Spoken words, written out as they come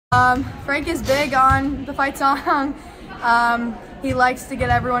Frank is big on the fight song. He likes to get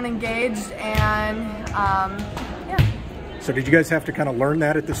everyone engaged, and yeah. So did you guys have to kind of learn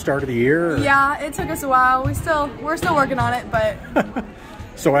that at the start of the year? Or? Yeah, it took us a while. We're still working on it, but.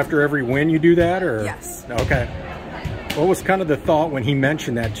 So after every win you do that, or? Yes. Okay. What was kind of the thought when he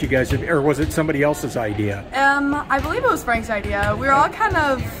mentioned that to you guys, or was it somebody else's idea? I believe it was Frank's idea. We were all kind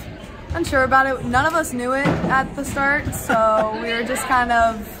of unsure about it. None of us knew it at the start, so we were just kind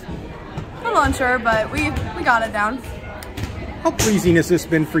of a little unsure, but we got it down. How pleasing has this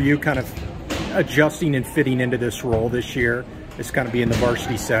been for you, kind of adjusting and fitting into this role this year, as kind of being the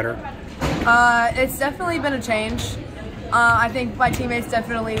varsity setter? It's definitely been a change. I think my teammates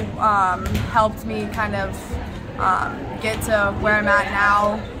definitely helped me kind of get to where I'm at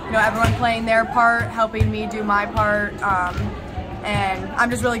now. You know, everyone playing their part, helping me do my part, and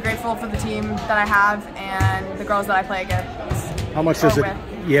I'm just really grateful for the team that I have and the girls that I play against. How much does it?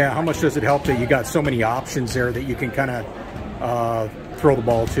 Yeah, how much does it help that you got so many options there that you can kind of throw the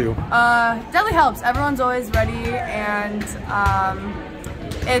ball to? Definitely helps. Everyone's always ready, and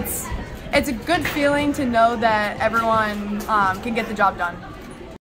it's a good feeling to know that everyone can get the job done.